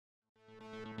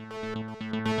Hello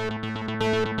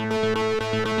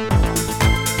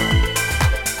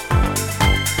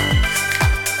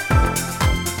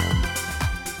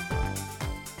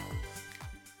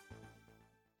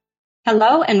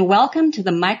and welcome to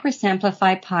the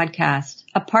Microsamplify podcast,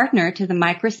 a partner to the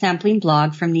microsampling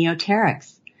blog from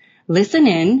Neoterix. Listen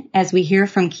in as we hear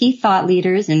from key thought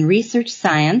leaders in research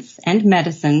science and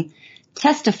medicine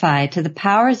testify to the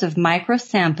powers of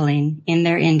microsampling in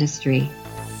their industry.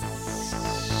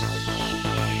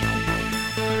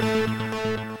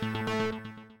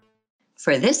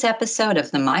 For this episode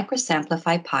of the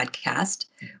Microsamplify podcast,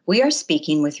 we are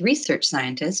speaking with research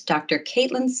scientist Dr.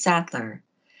 Kaitlyn Sadtler,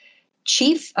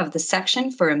 Chief of the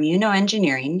Section for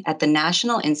Immunoengineering at the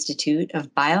National Institute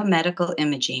of Biomedical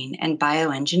Imaging and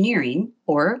Bioengineering,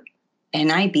 or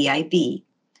NIBIB,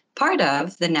 part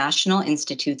of the National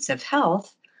Institutes of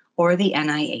Health, or the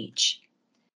NIH.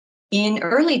 In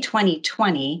early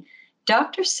 2020,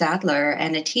 Dr. Sadtler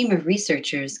and a team of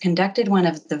researchers conducted one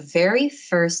of the very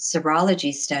first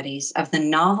serology studies of the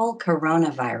novel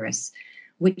coronavirus,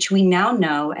 which we now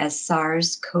know as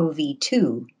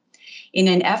SARS-CoV-2, in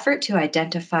an effort to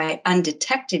identify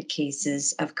undetected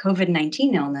cases of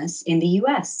COVID-19 illness in the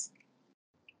U.S.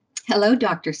 Hello,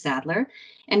 Dr. Sadtler,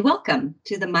 and welcome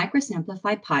to the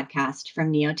Microsamplify podcast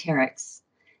from Neoterix.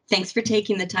 Thanks for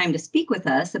taking the time to speak with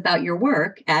us about your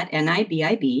work at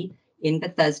NIBIB in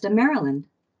Bethesda, Maryland.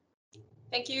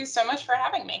 Thank you so much for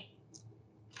having me.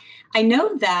 I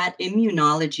know that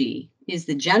immunology is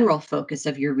the general focus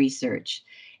of your research,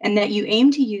 and that you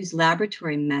aim to use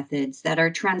laboratory methods that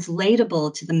are translatable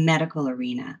to the medical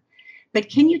arena. But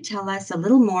can you tell us a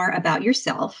little more about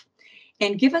yourself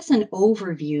and give us an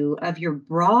overview of your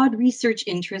broad research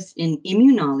interests in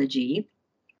immunology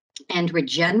and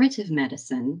regenerative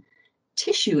medicine,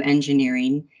 tissue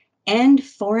engineering, and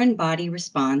foreign body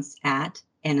response at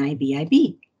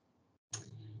NIBIB?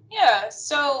 Yeah,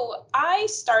 so I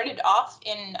started off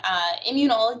in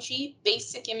immunology,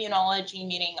 basic immunology,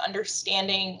 meaning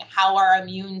understanding how our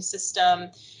immune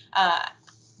system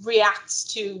reacts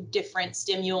to different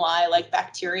stimuli like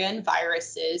bacteria and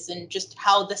viruses, and just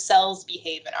how the cells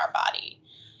behave in our body.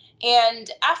 And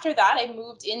after that, I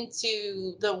moved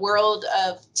into the world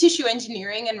of tissue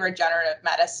engineering and regenerative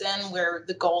medicine, where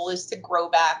the goal is to grow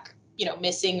back,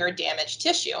 missing or damaged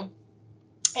tissue.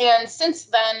 And since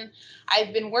then,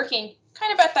 I've been working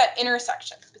kind of at that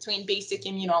intersection between basic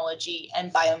immunology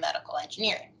and biomedical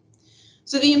engineering.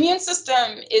 So the immune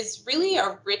system is really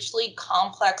a richly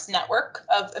complex network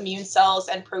of immune cells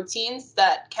and proteins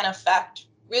that can affect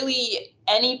really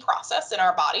any process in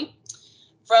our body,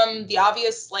 from the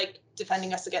obvious, like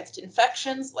defending us against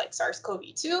infections like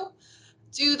SARS-CoV-2,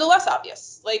 to the less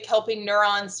obvious, like helping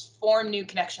neurons form new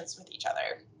connections with each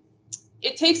other.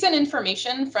 It takes in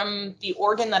information from the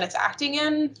organ that it's acting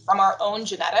in, from our own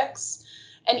genetics,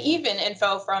 and even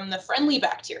info from the friendly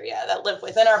bacteria that live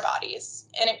within our bodies,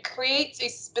 and it creates a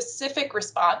specific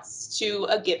response to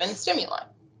a given stimuli.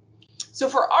 So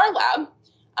for our lab,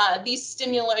 these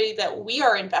stimuli that we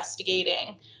are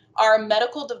investigating are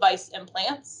medical device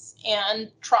implants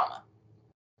and trauma.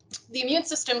 The immune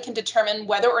system can determine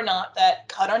whether or not that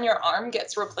cut on your arm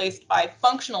gets replaced by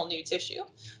functional new tissue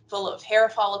full of hair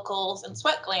follicles and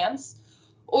sweat glands,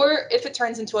 or if it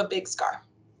turns into a big scar.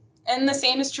 And the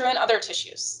same is true in other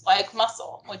tissues, like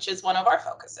muscle, which is one of our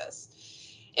focuses.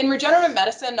 In regenerative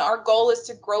medicine, our goal is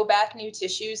to grow back new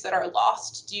tissues that are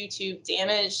lost due to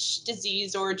damage,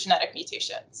 disease, or genetic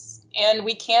mutations. And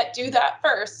we can't do that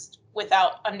first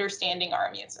without understanding our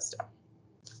immune system.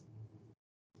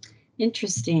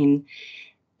 Interesting.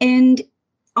 And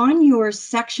on your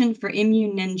section for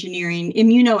immunoengineering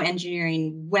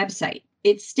website,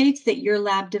 it states that your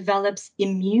lab develops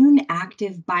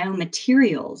immune-active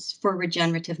biomaterials for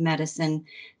regenerative medicine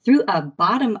through a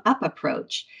bottom-up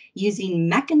approach using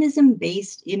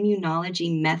mechanism-based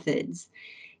immunology methods.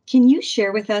 Can you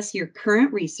share with us your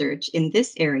current research in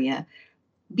this area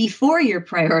before your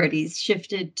priorities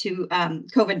shifted to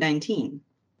COVID-19?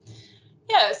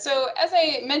 Yeah, so as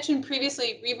I mentioned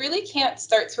previously, we really can't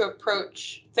start to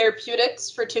approach therapeutics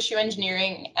for tissue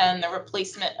engineering and the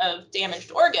replacement of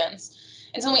damaged organs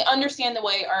until we understand the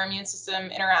way our immune system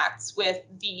interacts with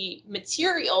the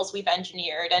materials we've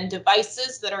engineered and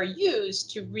devices that are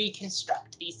used to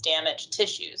reconstruct these damaged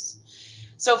tissues.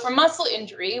 So for muscle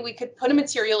injury, we could put a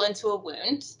material into a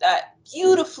wound that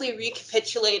beautifully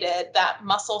recapitulated that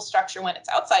muscle structure when it's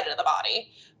outside of the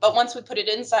body. But once we put it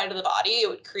inside of the body, it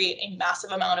would create a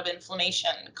massive amount of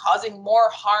inflammation, causing more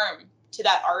harm to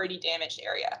that already damaged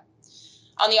area.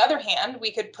 On the other hand,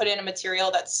 we could put in a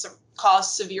material that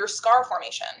caused severe scar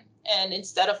formation. And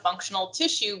instead of functional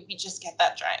tissue, we just get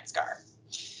that giant scar.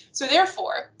 So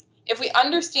therefore, if we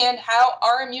understand how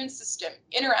our immune system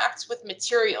interacts with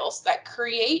materials that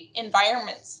create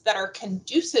environments that are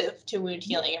conducive to wound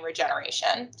healing and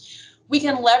regeneration, we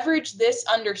can leverage this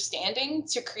understanding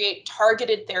to create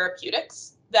targeted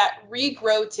therapeutics that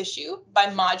regrow tissue by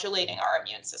modulating our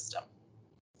immune system.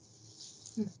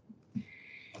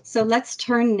 So let's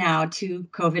turn now to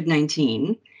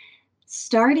COVID-19.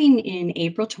 Starting in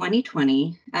April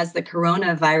 2020, as the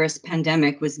coronavirus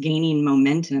pandemic was gaining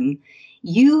momentum,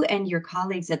 you and your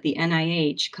colleagues at the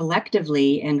NIH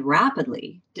collectively and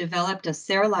rapidly developed a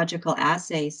serological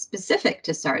assay specific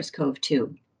to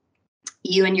SARS-CoV-2.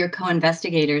 You and your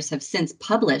co-investigators have since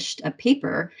published a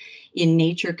paper in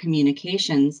Nature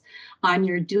Communications on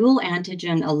your dual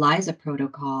antigen ELISA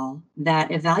protocol that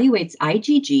evaluates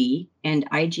IgG and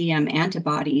IgM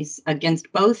antibodies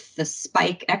against both the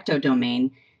spike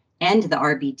ectodomain and the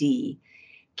RBD.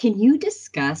 Can you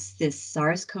discuss this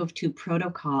SARS-CoV-2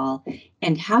 protocol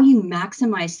and how you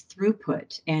maximize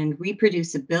throughput and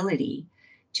reproducibility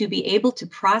to be able to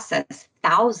process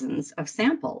thousands of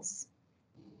samples?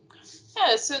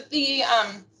 Yeah, so the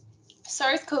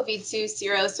SARS-CoV-2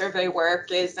 serosurvey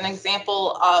work is an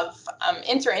example of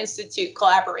inter-institute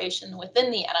collaboration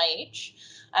within the NIH.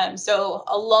 So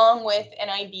along with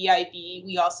NIBIB,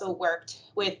 we also worked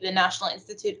with the National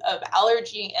Institute of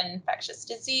Allergy and Infectious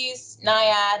Disease,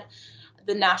 NIAID,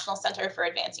 the National Center for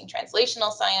Advancing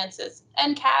Translational Sciences,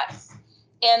 NCATS,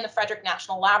 and the Frederick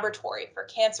National Laboratory for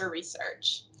Cancer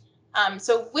Research.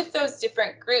 So with those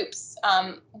different groups,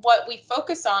 what we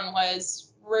focused on was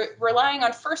relying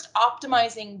on first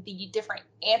optimizing the different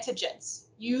antigens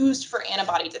used for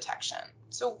antibody detection.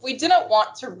 So we didn't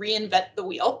want to reinvent the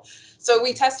wheel. So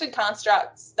we tested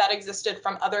constructs that existed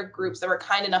from other groups that were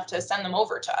kind enough to send them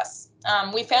over to us.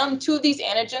 We found two of these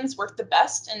antigens worked the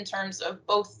best in terms of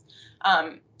both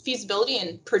feasibility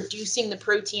in producing the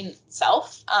protein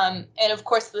itself, and of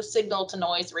course the signal to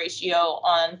noise ratio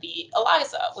on the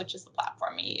ELISA, which is the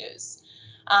platform we use.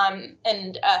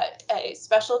 And a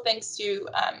special thanks to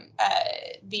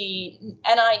the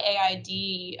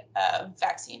NIAID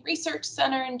Vaccine Research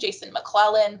Center and Jason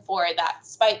McClellan for that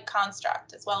spike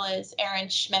construct, as well as Aaron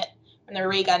Schmidt from the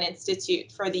Raygun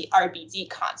Institute for the RBD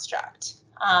construct.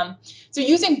 So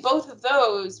using both of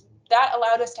those, that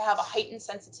allowed us to have a heightened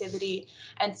sensitivity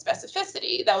and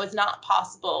specificity that was not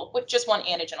possible with just one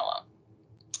antigen alone.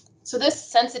 So this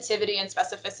sensitivity and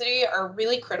specificity are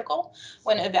really critical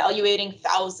when evaluating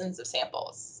thousands of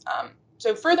samples.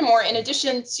 So furthermore, in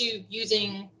addition to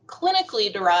using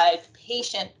clinically derived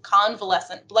patient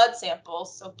convalescent blood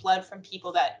samples, so blood from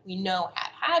people that we know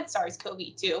had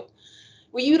SARS-CoV-2,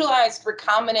 we utilized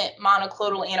recombinant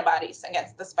monoclonal antibodies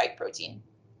against the spike protein.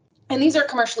 And these are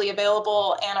commercially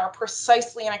available and are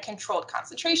precisely in a controlled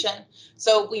concentration,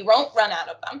 so we won't run out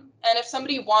of them. And if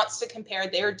somebody wants to compare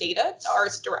their data to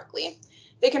ours directly,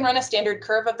 they can run a standard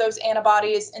curve of those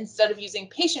antibodies instead of using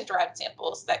patient-derived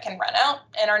samples that can run out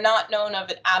and are not known of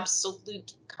an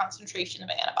absolute concentration of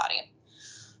antibody.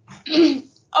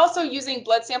 Also, using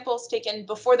blood samples taken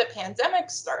before the pandemic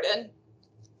started,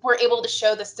 we're able to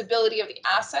show the stability of the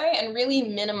assay and really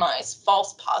minimize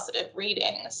false positive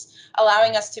readings,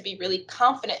 allowing us to be really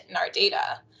confident in our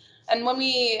data. And when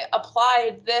we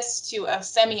applied this to a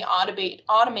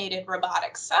semi-automated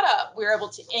robotic setup, we were able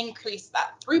to increase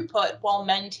that throughput while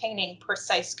maintaining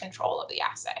precise control of the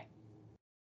assay.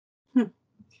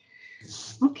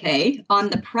 Okay, on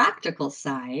the practical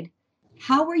side,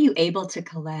 how were you able to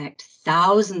collect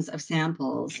thousands of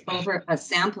samples over a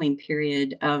sampling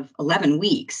period of 11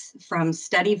 weeks from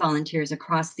study volunteers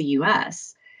across the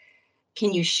US?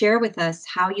 Can you share with us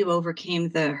how you overcame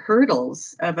the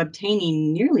hurdles of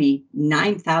obtaining nearly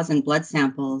 9,000 blood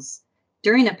samples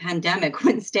during a pandemic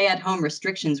when stay-at-home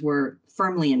restrictions were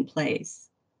firmly in place?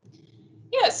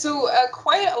 Yeah, so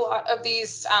quite a lot of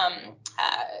these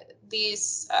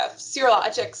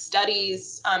serologic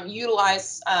studies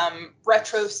utilize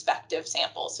retrospective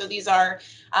samples. So these are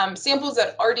samples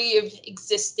that already have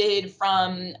existed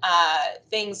from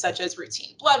things such as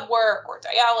routine blood work or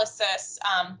dialysis.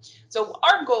 So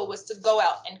our goal was to go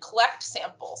out and collect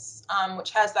samples,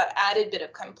 which has that added bit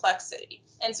of complexity.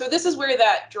 And so this is where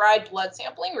that dried blood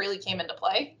sampling really came into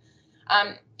play.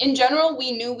 In general,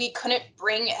 we knew we couldn't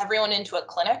bring everyone into a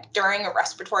clinic during a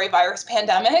respiratory virus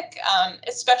pandemic,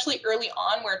 especially early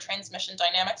on where transmission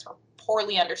dynamics were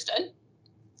poorly understood.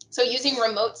 So using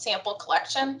remote sample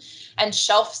collection and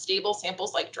shelf-stable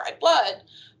samples like dried blood,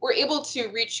 we're able to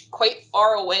reach quite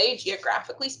far away,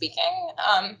 geographically speaking.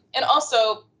 And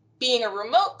also, being a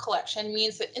remote collection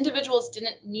means that individuals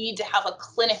didn't need to have a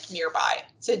clinic nearby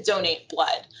to donate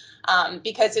blood,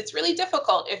 because it's really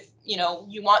difficult if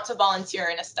you want to volunteer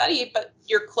in a study, but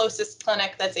your closest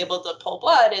clinic that's able to pull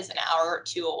blood is an hour or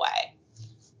two away.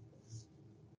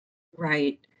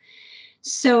 Right.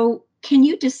 So can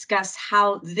you discuss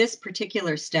how this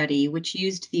particular study, which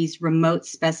used these remote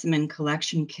specimen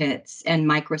collection kits and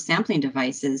microsampling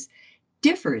devices,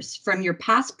 differs from your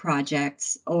past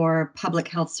projects or public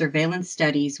health surveillance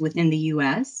studies within the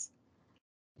U.S.?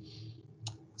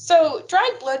 So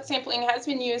dried blood sampling has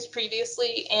been used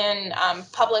previously in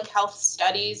public health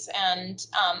studies, and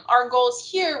our goals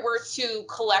here were to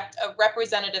collect a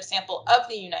representative sample of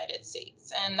the United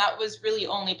States, and that was really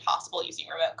only possible using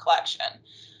remote collection.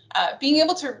 Being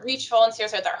able to reach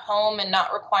volunteers at their home and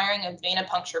not requiring a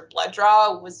venipuncture blood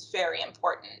draw was very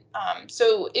important.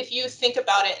 So if you think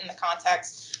about it in the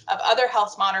context of other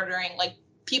health monitoring, like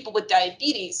people with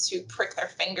diabetes who prick their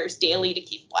fingers daily to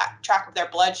keep track of their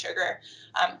blood sugar,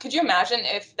 could you imagine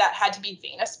if that had to be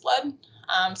venous blood?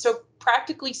 So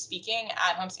practically speaking,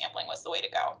 at-home sampling was the way to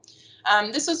go.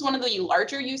 This was one of the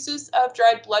larger uses of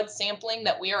dried blood sampling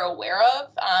that we are aware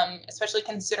of, especially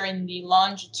considering the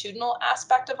longitudinal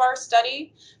aspect of our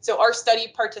study. So our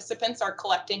study participants are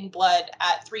collecting blood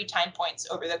at 3 time points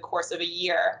over the course of a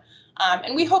year.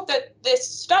 And we hope that this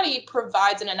study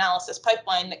provides an analysis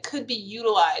pipeline that could be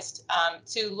utilized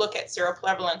to look at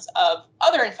seroprevalence of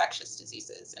other infectious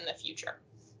diseases in the future.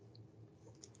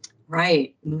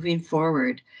 Right, moving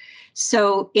forward.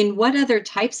 So in what other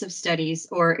types of studies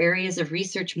or areas of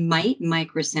research might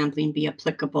microsampling be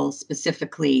applicable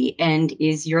specifically? And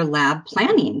is your lab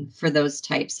planning for those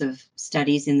types of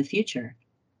studies in the future?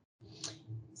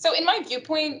 So in my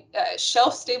viewpoint,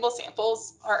 shelf-stable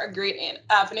samples are a great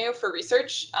avenue for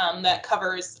research that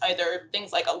covers either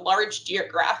things like a large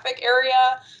geographic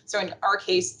area. So in our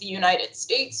case, the United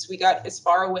States, we got as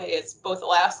far away as both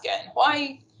Alaska and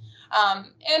Hawaii.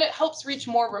 And it helps reach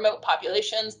more remote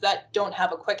populations that don't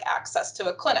have a quick access to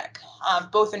a clinic,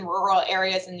 both in rural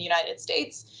areas in the United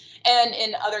States and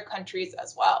in other countries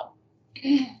as well.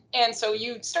 And so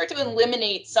you start to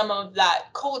eliminate some of that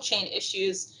cold chain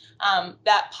issues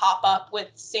that pop up with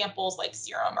samples like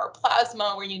serum or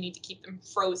plasma, where you need to keep them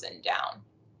frozen down.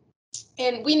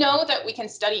 And we know that we can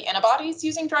study antibodies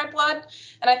using dried blood,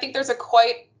 and I think there's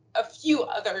quite a few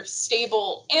other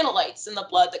stable analytes in the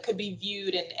blood that could be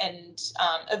viewed and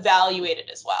evaluated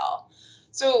as well.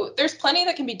 So there's plenty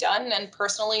that can be done, and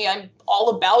personally, I'm all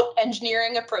about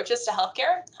engineering approaches to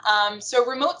healthcare. So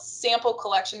remote sample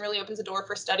collection really opens the door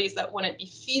for studies that wouldn't be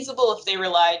feasible if they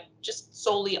relied just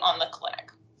solely on the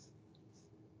clinic.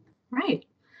 Right.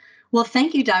 Well,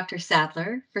 thank you, Dr.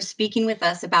 Sadtler, for speaking with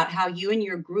us about how you and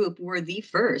your group were the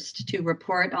first to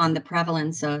report on the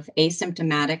prevalence of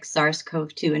asymptomatic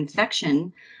SARS-CoV-2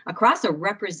 infection across a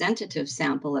representative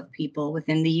sample of people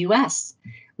within the U.S.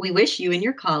 We wish you and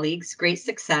your colleagues great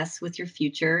success with your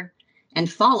future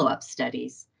and follow-up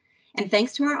studies. And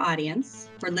thanks to our audience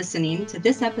for listening to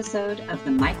this episode of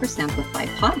the Microsamplify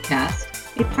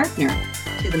podcast, a partner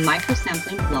to the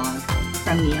microsampling blog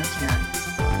from Neoterra.